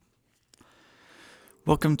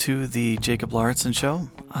Welcome to the Jacob Lauritsen Show.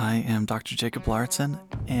 I am Dr. Jacob Lauritsen,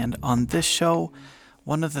 and on this show,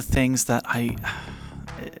 one of the things that I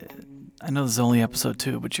know this is only episode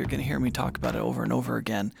 2, but you're going to hear me talk about it over and over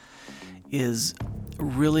again, is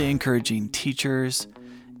really encouraging teachers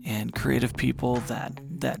and creative people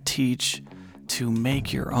that teach to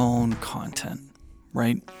make your own content,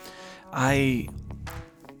 right?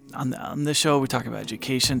 On this show, we talk about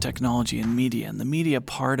education, technology, and media, and the media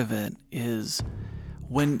part of it is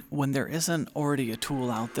when there isn't already a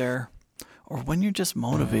tool out there, or when you're just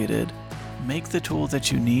motivated, make the tool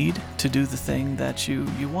that you need to do the thing that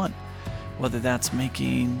you want. Whether that's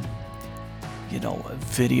making,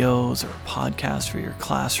 videos or podcasts for your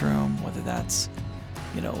classroom, whether that's,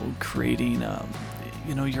 creating,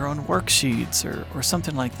 your own worksheets or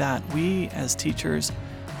something like that. We as teachers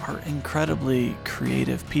are incredibly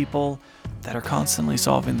creative people that are constantly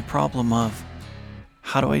solving the problem of,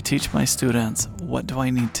 how do I teach my students? What do I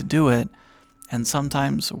need to do it? And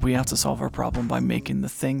sometimes we have to solve our problem by making the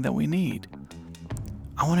thing that we need.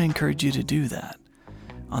 I want to encourage you to do that.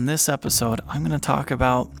 On this episode, I'm going to talk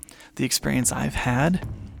about the experience I've had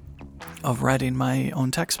of writing my own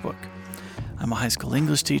textbook. I'm a high school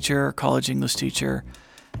English teacher, college English teacher,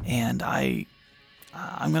 and I'm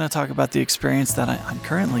going to talk about the experience that I'm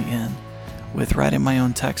currently in with writing my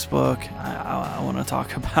own textbook. I want to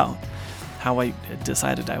talk about how I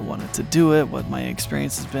decided I wanted to do it, what my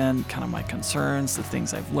experience has been, kind of my concerns, the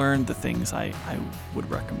things I've learned, the things I would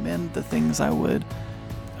recommend, the things I would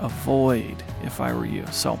avoid if I were you.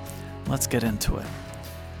 So let's get into it.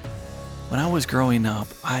 When I was growing up,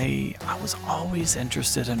 I was always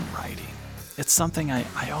interested in writing. It's something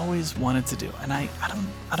I always wanted to do, and I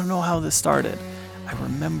don't know how this started. I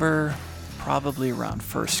remember probably around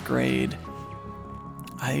first grade,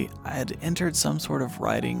 I had entered some sort of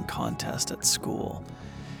writing contest at school,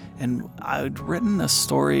 and I'd written a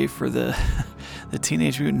story for the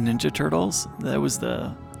Teenage Mutant Ninja Turtles.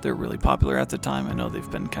 They're really popular at the time. I know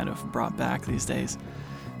they've been kind of brought back these days,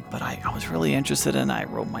 but I was really interested in it. I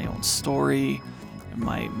wrote my own story.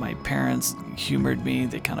 My parents humored me.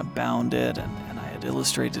 They kind of bound it, and I had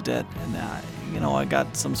illustrated it, and I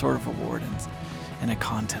got some sort of award in a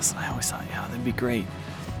contest, and I always thought, yeah, that'd be great.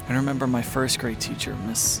 I remember my first grade teacher,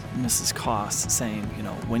 Mrs. Koss, saying,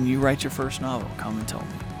 when you write your first novel, come and tell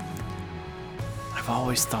me. I've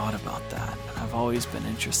always thought about that, and I've always been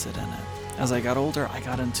interested in it. As I got older, I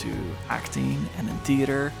got into acting and in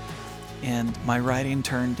theater, and my writing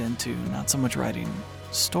turned into not so much writing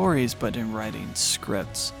stories, but in writing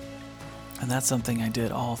scripts. And that's something I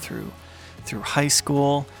did all through high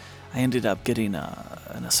school. I ended up getting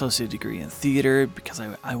an associate degree in theater because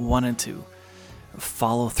I wanted to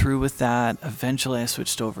follow through with that. Eventually I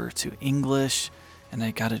switched over to English, and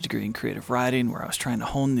I got a degree in creative writing where I was trying to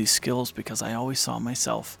hone these skills because I always saw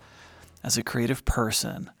myself as a creative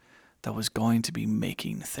person that was going to be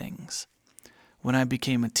making things. When I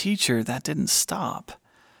became a teacher, that didn't stop.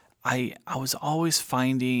 I was always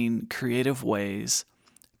finding creative ways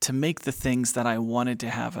to make the things that I wanted to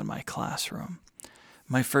have in my classroom.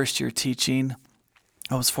 My first year teaching,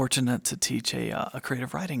 I was fortunate to teach a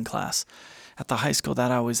creative writing class at the high school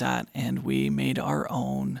that I was at, and we made our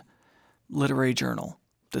own literary journal.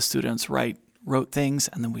 The students wrote things,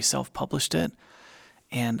 and then we self-published it.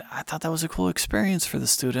 And I thought that was a cool experience for the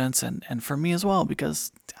students and for me as well,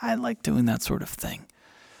 because I like doing that sort of thing.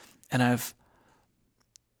 And I've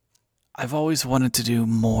always wanted to do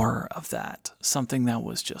more of that, something that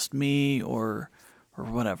was just me or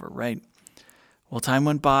whatever, right? Well, time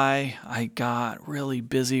went by. I got really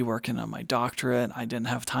busy working on my doctorate. I didn't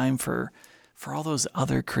have time for all those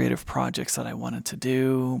other creative projects that I wanted to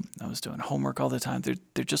do. I was doing homework all the time.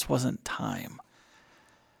 There just wasn't time.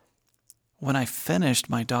 When I finished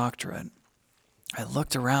my doctorate, I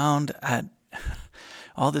looked around at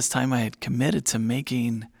all this time I had committed to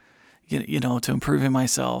making, to improving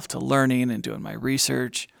myself, to learning and doing my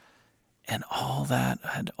research, and all that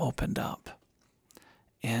had opened up.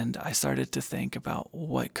 And I started to think about,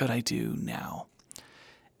 what could I do now?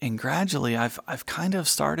 And gradually, I've kind of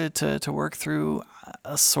started to work through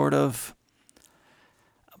a sort of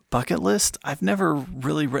bucket list. I've never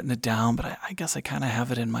really written it down, but I guess I kind of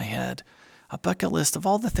have it in my head. A bucket list of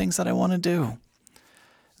all the things that I want to do.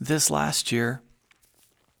 This last year,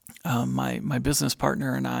 my business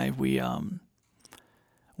partner and I, we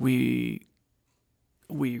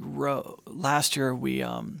wrote last year.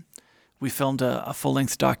 We filmed a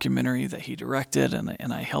full-length documentary that he directed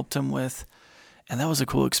and I helped him with. And that was a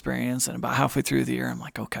cool experience. And about halfway through the year, I'm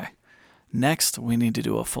like, okay, next we need to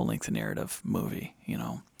do a full-length narrative movie,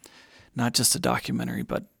 not just a documentary,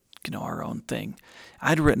 but, our own thing.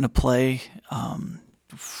 I'd written a play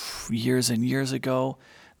years and years ago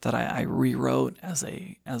that I rewrote as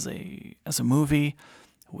a movie.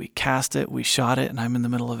 We cast it, we shot it, and I'm in the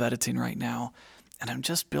middle of editing right now. And I'm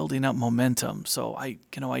just building up momentum. So I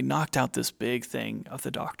knocked out this big thing of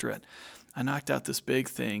the doctorate. I knocked out this big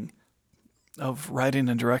thing of writing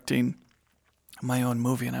and directing my own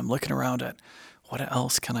movie, and I'm looking around at what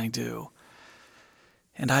else can I do?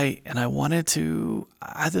 And I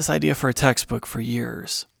had this idea for a textbook for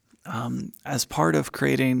years. As part of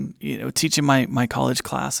creating, teaching my college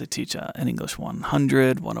class, I teach an English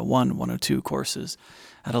 100, 101, 102 courses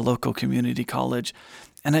at a local community college.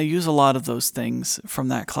 And I use a lot of those things from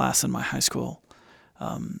that class in my high school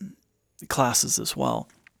classes as well.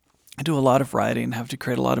 I do a lot of writing, have to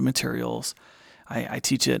create a lot of materials. I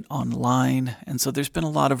teach it online. And so there's been a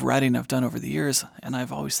lot of writing I've done over the years. And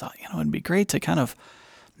I've always thought, it'd be great to kind of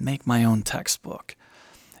make my own textbook.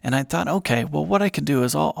 And I thought, okay, well, what I can do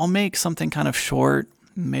is I'll make something kind of short.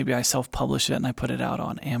 Maybe I self-publish it and I put it out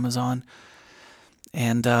on Amazon.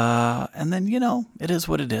 And then, it is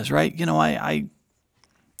what it is, right? I'm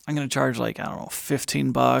going to charge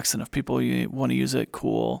 $15. And if people want to use it,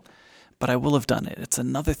 cool. But I will have done it. It's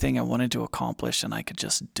another thing I wanted to accomplish and I could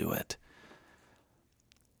just do it.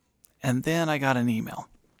 And then I got an email.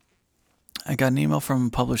 I got an email from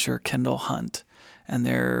publisher Kendall Hunt. And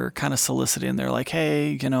they're kind of soliciting. They're like,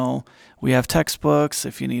 hey, we have textbooks.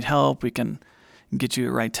 If you need help, we can get you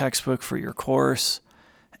the right textbook for your course.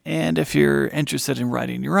 And if you're interested in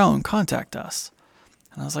writing your own, contact us.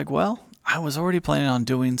 And I was like, well, I was already planning on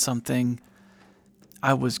doing something.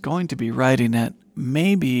 I was going to be writing it.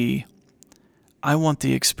 Maybe I want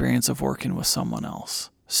the experience of working with someone else.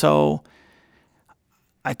 So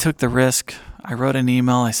I took the risk. I wrote an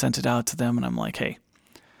email. I sent it out to them. And I'm like, hey,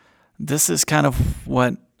 this is kind of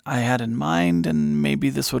what I had in mind, and maybe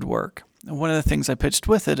this would work. And one of the things I pitched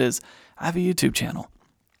with it is I have a YouTube channel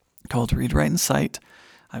called Read, Write, and Cite.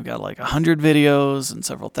 I've got 100 videos and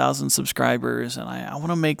several thousand subscribers, and I want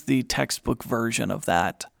to make the textbook version of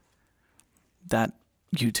that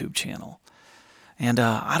YouTube channel. And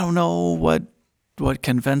I don't know what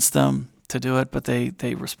convinced them to do it, but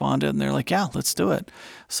they responded, and they're like, yeah, let's do it.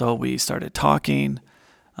 So we started talking,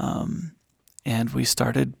 and we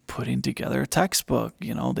started putting together a textbook.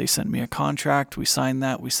 They sent me a contract. We signed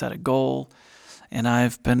that. We set a goal, and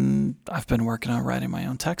I've been working on writing my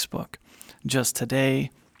own textbook. Just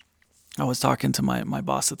today, I was talking to my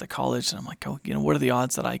boss at the college, and I'm like, what are the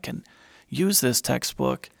odds that I can use this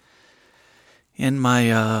textbook in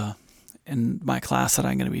my class that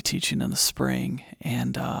I'm going to be teaching in the spring?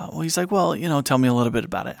 And he's like, well, tell me a little bit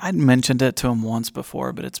about it. I'd mentioned it to him once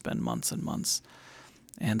before, but it's been months and months.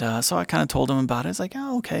 And so I kind of told him about it. It's like,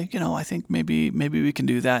 oh, okay, I think maybe we can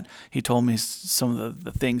do that. He told me some of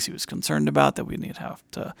the things he was concerned about that we need to have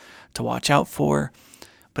to watch out for.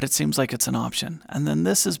 But it seems like it's an option. And then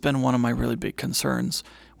this has been one of my really big concerns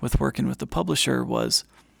with working with the publisher was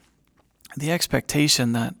the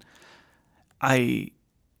expectation that I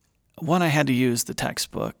had to use the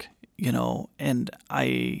textbook, and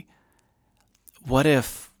what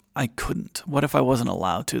if I couldn't? What if I wasn't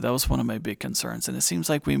allowed to? That was one of my big concerns. And it seems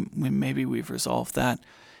like we've resolved that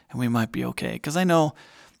and we might be okay. Because I know,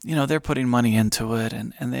 they're putting money into it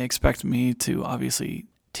and they expect me to obviously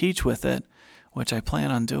teach with it, which I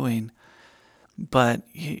plan on doing. But,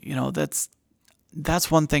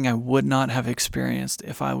 that's one thing I would not have experienced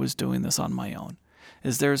if I was doing this on my own.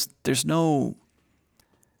 Is there's no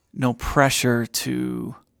pressure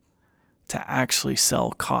to actually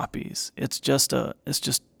sell copies.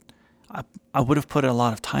 I would have put a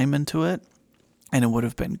lot of time into it, and it would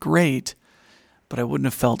have been great, but I wouldn't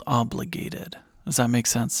have felt obligated. Does that make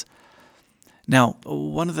sense? Now,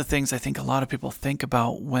 one of the things I think a lot of people think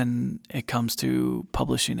about when it comes to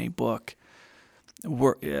publishing a book,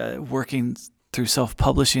 working through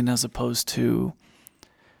self-publishing as opposed to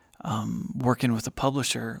working with a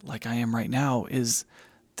publisher like I am right now, is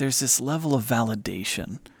there's this level of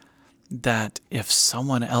validation that if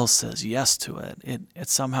someone else says yes to it, it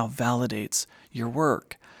somehow validates your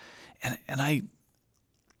work. And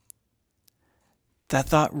that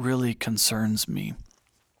thought really concerns me,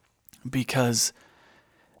 because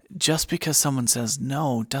just because someone says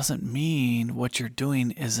no doesn't mean what you're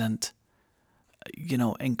doing isn't,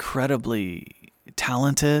 incredibly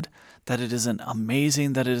talented, that it isn't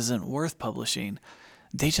amazing, that it isn't worth publishing.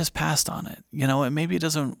 They just passed on it. And maybe it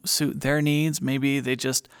doesn't suit their needs. Maybe they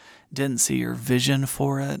just didn't see your vision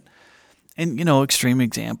for it. And, extreme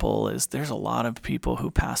example is there's a lot of people who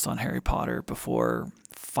passed on Harry Potter before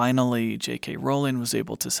finally J.K. Rowling was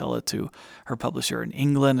able to sell it to her publisher in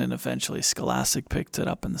England, and eventually Scholastic picked it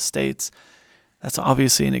up in the States. That's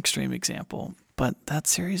obviously an extreme example. but that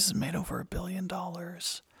series has made over $1 billion.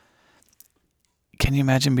 Can you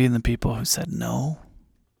imagine being the people who said no?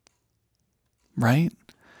 Right?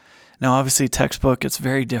 Now, obviously, textbook, it's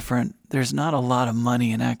very different. There's not a lot of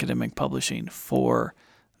money in academic publishing for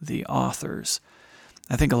the authors.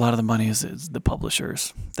 I think a lot of the money is the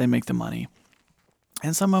publishers. They make the money.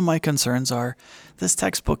 And some of my concerns are this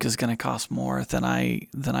textbook is going to cost more than I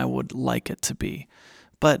would like it to be.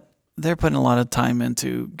 But they're putting a lot of time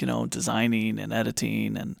into, designing and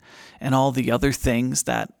editing and all the other things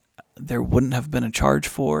that there wouldn't have been a charge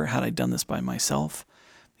for had I done this by myself.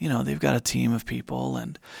 They've got a team of people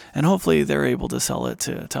and hopefully they're able to sell it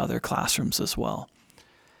to other classrooms as well.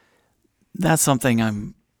 That's something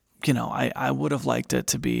I would have liked it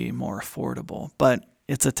to be more affordable, but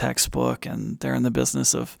it's a textbook and they're in the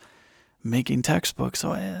business of making textbooks.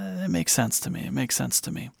 So it makes sense to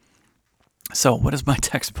me. So what is my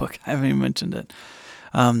textbook? I haven't even mentioned it.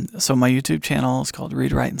 So my YouTube channel is called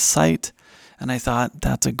Read, Write, and Cite. And I thought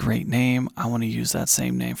that's a great name. I want to use that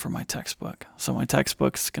same name for my textbook. So my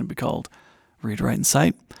textbook is going to be called Read, Write, and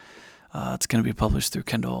Cite. It's going to be published through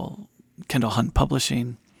Kindle Hunt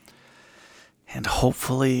Publishing. And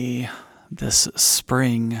hopefully this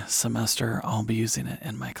spring semester, I'll be using it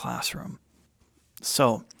in my classroom.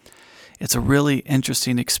 So it's a really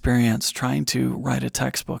interesting experience trying to write a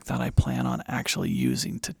textbook that I plan on actually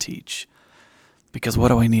using to teach. Because what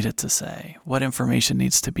do I need it to say? What information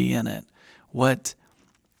needs to be in it? What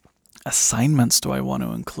assignments do I want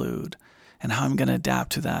to include? And how I'm going to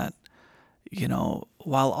adapt to that,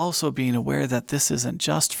 while also being aware that this isn't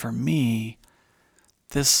just for me.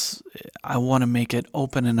 I want to make it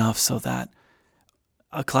open enough so that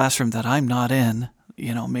a classroom that I'm not in,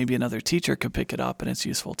 maybe another teacher could pick it up and it's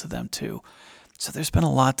useful to them too. So there's been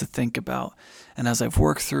a lot to think about. And as I've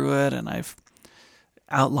worked through it and I've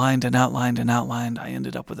outlined, I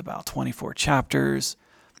ended up with about 24 chapters.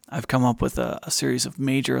 I've come up with a series of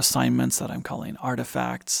major assignments that I'm calling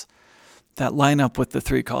artifacts that line up with the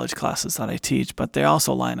 3 college classes that I teach, but they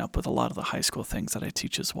also line up with a lot of the high school things that I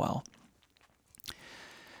teach as well.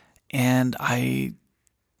 And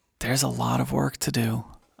there's a lot of work to do.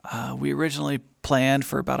 We originally planned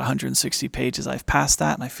for about 160 pages. I've passed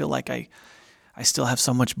that, and I feel like I still have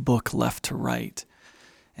so much book left to write.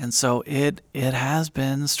 And so it has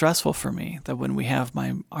been stressful for me that when we have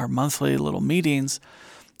our monthly little meetings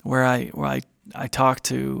where I talk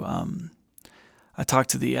to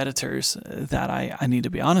the editors that I need to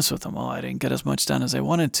be honest with them. Oh, I didn't get as much done as I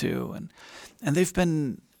wanted to, and they've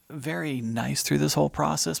been very nice through this whole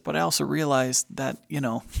process. But I also realized that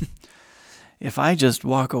if I just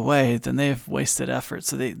walk away, then they've wasted effort.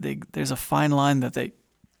 So there's a fine line that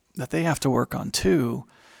they have to work on too,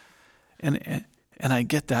 and I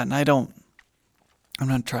get that, and I'm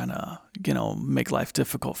not trying to, make life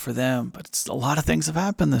difficult for them, but a lot of things have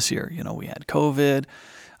happened this year. We had COVID.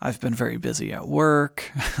 I've been very busy at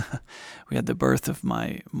work. We had the birth of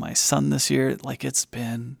my son this year. It's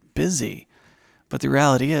been busy. But the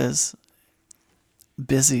reality is,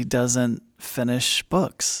 busy doesn't finish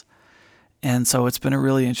books. And so it's been a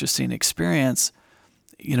really interesting experience,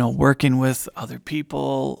 working with other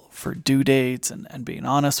people for due dates and being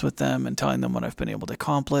honest with them and telling them what I've been able to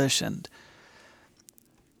accomplish. And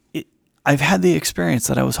I've had the experience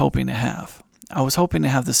that I was hoping to have. I was hoping to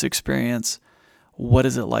have this experience. What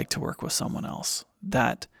is it like to work with someone else?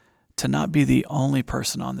 That to not be the only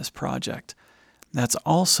person on this project. That's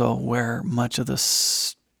also where much of the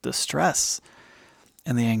stress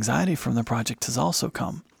and the anxiety from the project has also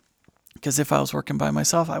come. Because if I was working by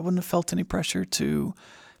myself, I wouldn't have felt any pressure to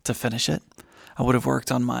finish it. I would have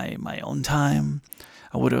worked on my own time.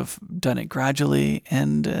 I would have done it gradually,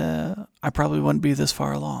 and I probably wouldn't be this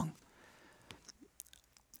far along.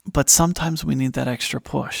 But sometimes we need that extra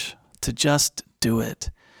push to just do it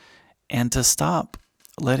and to stop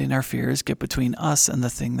letting our fears get between us and the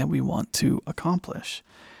thing that we want to accomplish.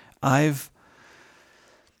 I've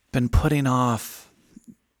been putting off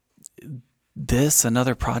this and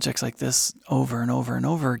other projects like this over and over and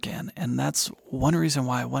over again. And that's one reason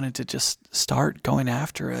why I wanted to just start going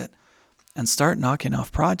after it and start knocking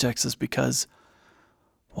off projects, is because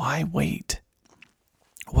why wait?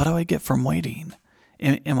 What do I get from waiting?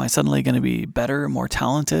 Am I suddenly going to be better, more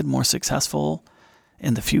talented, more successful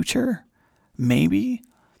in the future? Maybe,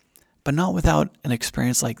 but not without an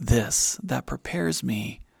experience like this that prepares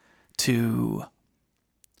me to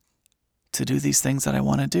do these things that I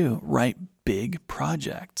want to do. Write big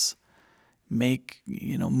projects, make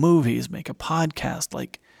movies, make a podcast.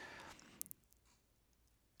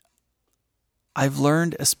 I've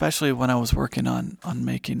learned, especially when I was working on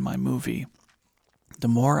making my movie, the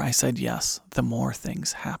more I said yes, the more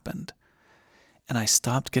things happened. and I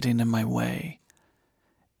stopped getting in my way.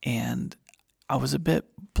 And I was a bit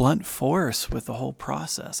blunt force with the whole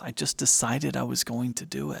process. I just decided I was going to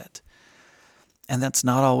do it. And that's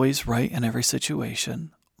not always right in every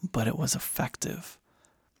situation, but it was effective.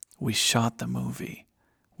 We shot the movie.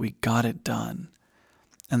 We got it done.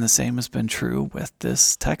 And the same has been true with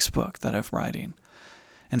this textbook that I'm writing.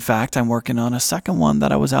 In fact, I'm working on a second one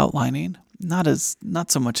that I was outlining. Not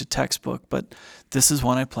so much a textbook, but this is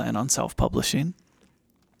one I plan on self-publishing.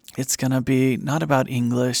 It's going to be not about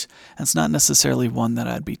English, and it's not necessarily one that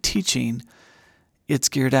I'd be teaching. It's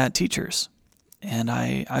geared at teachers. And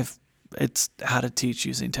it's how to teach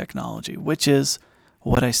using technology, which is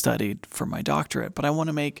what I studied for my doctorate. But I want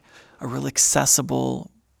to make a real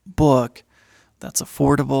accessible book that's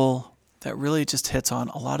affordable, that really just hits on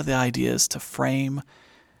a lot of the ideas to frame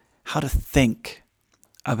how to think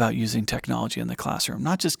about using technology in the classroom.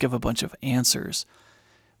 Not just give a bunch of answers,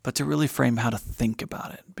 but to really frame how to think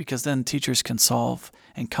about it. Because then teachers can solve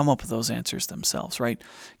and come up with those answers themselves, right?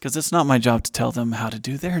 Because it's not my job to tell them how to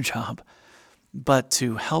do their job, but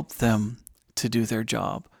to help them to do their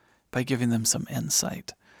job by giving them some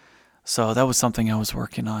insight. So that was something I was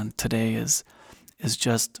working on today is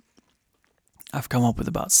just, I've come up with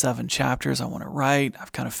about 7 chapters I want to write.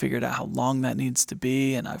 I've kind of figured out how long that needs to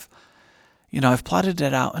be, and I've plotted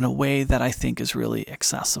it out in a way that I think is really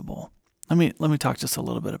accessible. Let me talk just a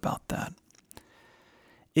little bit about that.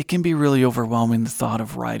 It can be really overwhelming, the thought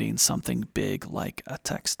of writing something big like a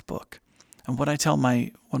textbook. And what I tell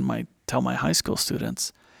my high school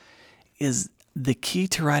students is the key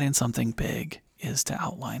to writing something big is to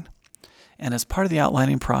outline. And as part of the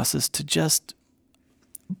outlining process, to just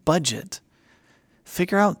budget.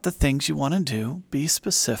 Figure out the things you want to do, be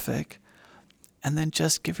specific, and then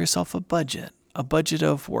just give yourself a budget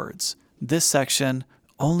of words. This section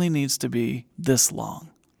only needs to be this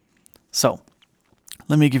long. So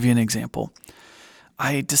let me give you an example.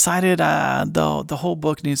 I decided the whole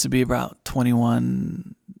book needs to be about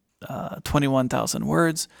 21,000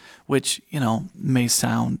 words, which, may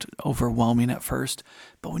sound overwhelming at first.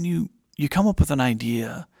 But when you come up with an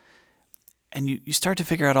idea and you start to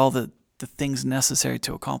figure out all the things necessary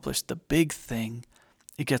to accomplish the big thing,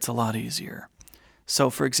 it gets a lot easier.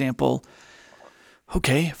 So, for example,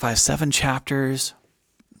 okay, if I have 7 chapters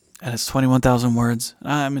and it's 21,000 words,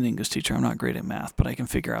 I'm an English teacher, I'm not great at math, but I can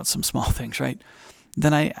figure out some small things, right?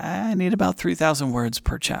 Then I need about 3,000 words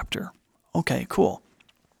per chapter. Okay, cool.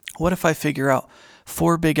 What if I figure out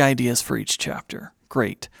 4 big ideas for each chapter?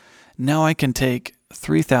 Great. Now I can take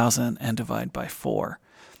 3,000 and divide by 4.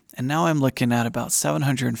 And now I'm looking at about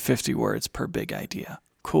 750 words per big idea.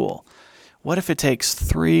 Cool. What if it takes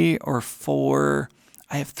 3 or 4?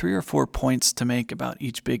 I have 3 or 4 points to make about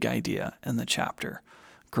each big idea in the chapter.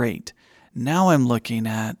 Great. Now I'm looking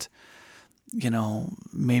at,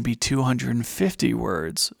 maybe 250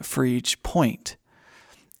 words for each point.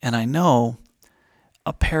 And I know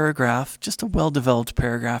a paragraph, just a well-developed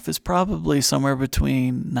paragraph, is probably somewhere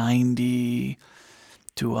between 90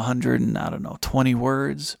 to 120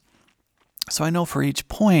 words. So I know for each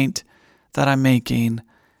point that I'm making,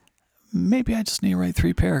 maybe I just need to write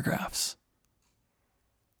 3 paragraphs.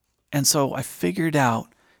 And so I figured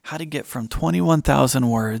out how to get from 21,000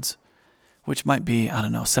 words, which might be,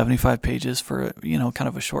 75 pages for, kind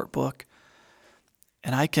of a short book.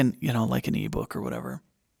 And I can, like an ebook or whatever,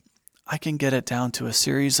 I can get it down to a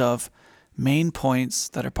series of main points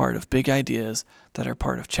that are part of big ideas, that are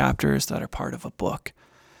part of chapters, that are part of a book.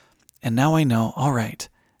 And now I know, all right,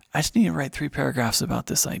 I just need to write 3 paragraphs about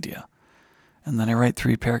this idea. And then I write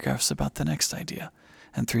 3 paragraphs about the next idea,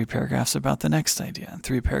 and 3 paragraphs about the next idea, and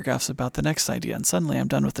 3 paragraphs about the next idea. And suddenly I'm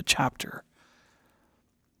done with the chapter.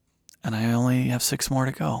 And I only have 6 more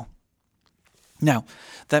to go. Now,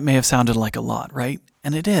 that may have sounded like a lot, right?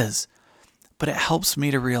 And it is. But it helps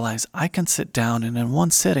me to realize I can sit down and in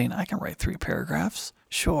one sitting, I can write 3 paragraphs.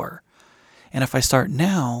 Sure. And if I start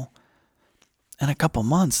now, in a couple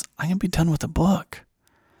months, I can be done with the book.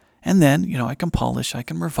 And then, I can polish, I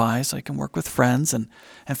can revise, I can work with friends and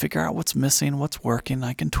figure out what's missing, what's working,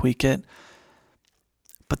 I can tweak it.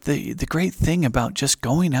 But the great thing about just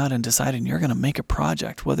going out and deciding you're going to make a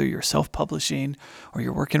project, whether you're self-publishing or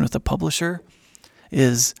you're working with a publisher,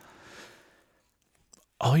 is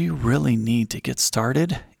all you really need to get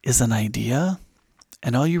started is an idea,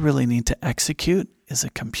 and all you really need to execute is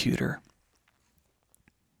a computer.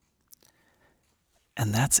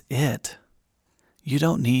 And that's it. You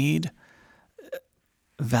don't need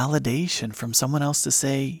validation from someone else to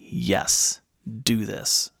say, yes, do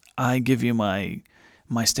this. I give you my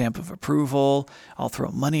stamp of approval. I'll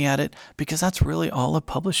throw money at it, because that's really all a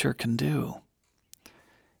publisher can do.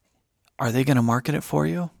 Are they going to market it for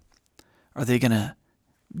you? Are they going to,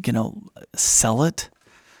 sell it?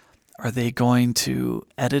 Are they going to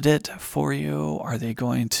edit it for you? Are they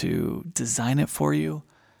going to design it for you?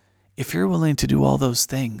 If you're willing to do all those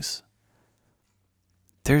things,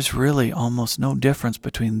 there's really almost no difference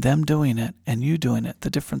between them doing it and you doing it.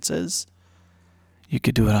 The difference is you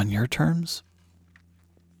could do it on your terms,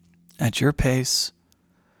 at your pace,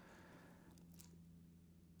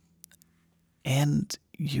 and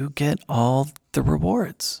you get all the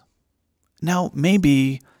rewards. Now,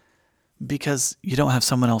 maybe because you don't have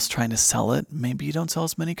someone else trying to sell it, maybe you don't sell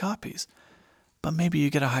as many copies, but maybe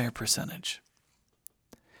you get a higher percentage.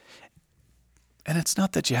 And it's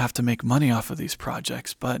not that you have to make money off of these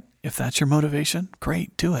projects, but if that's your motivation,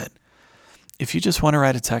 great, do it. If you just want to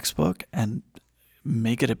write a textbook and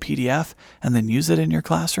make it a PDF and then use it in your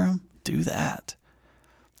classroom, do that.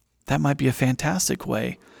 That might be a fantastic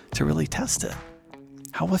way to really test it.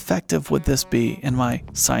 How effective would this be in my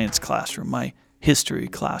science classroom, my history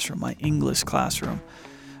classroom, my English classroom?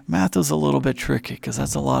 Math is a little bit tricky because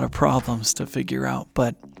that's a lot of problems to figure out,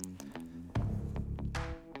 but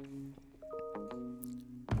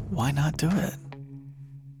why not do it?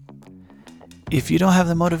 If you don't have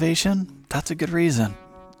the motivation, that's a good reason.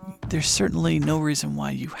 There's certainly no reason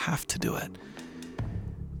why you have to do it.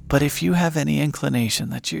 But if you have any inclination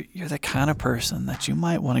that you're the kind of person that you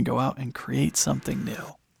might want to go out and create something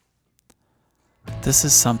new, this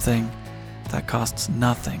is something that costs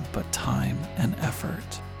nothing but time and effort.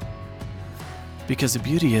 Because the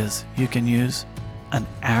beauty is you can use an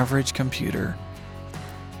average computer,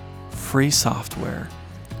 free software,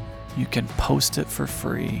 you can post it for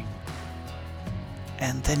free,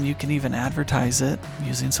 and then you can even advertise it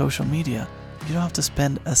using social media. You don't have to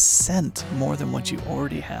spend a cent more than what you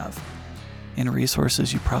already have in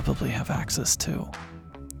resources you probably have access to.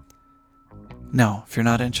 No, if you're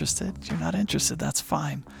not interested, you're not interested. That's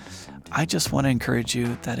fine. I just want to encourage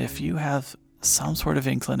you that if you have some sort of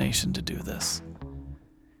inclination to do this,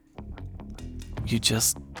 you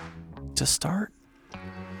just start.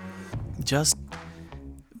 Just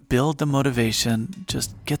build the motivation,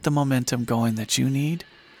 just get the momentum going that you need.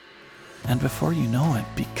 And before you know it,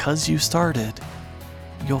 because you started,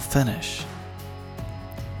 you'll finish.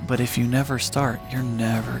 But if you never start, you're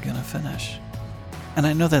never going to finish. And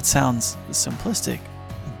I know that sounds simplistic,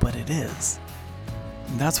 but it is.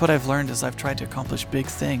 And that's what I've learned as I've tried to accomplish big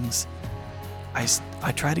things.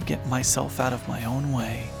 I try to get myself out of my own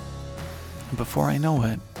way. And before I know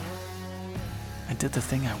it, I did the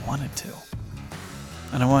thing I wanted to.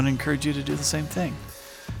 And I want to encourage you to do the same thing.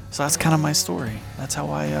 So that's kind of my story. That's how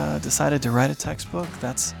I decided to write a textbook.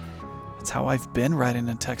 That's how I've been writing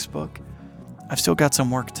a textbook. I've still got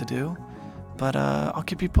some work to do, but I'll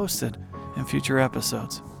keep you posted in future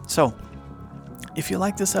episodes. So if you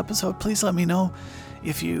like this episode, please let me know.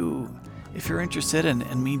 If you're interested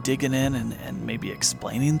in me digging in and maybe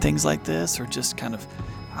explaining things like this, or just kind of,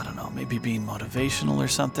 I don't know, maybe being motivational or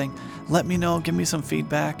something, let me know. Give me some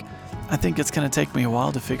feedback. I think it's going to take me a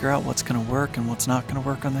while to figure out what's going to work and what's not going to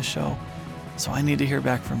work on this show. So I need to hear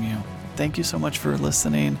back from you. Thank you so much for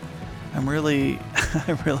listening. I really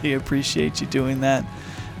appreciate you doing that.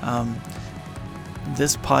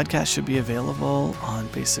 This podcast should be available on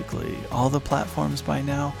basically all the platforms by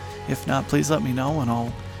now. If not, please let me know and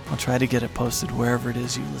I'll try to get it posted wherever it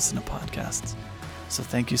is you listen to podcasts. So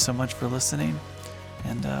thank you so much for listening,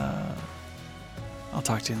 and I'll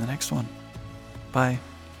talk to you in the next one. Bye.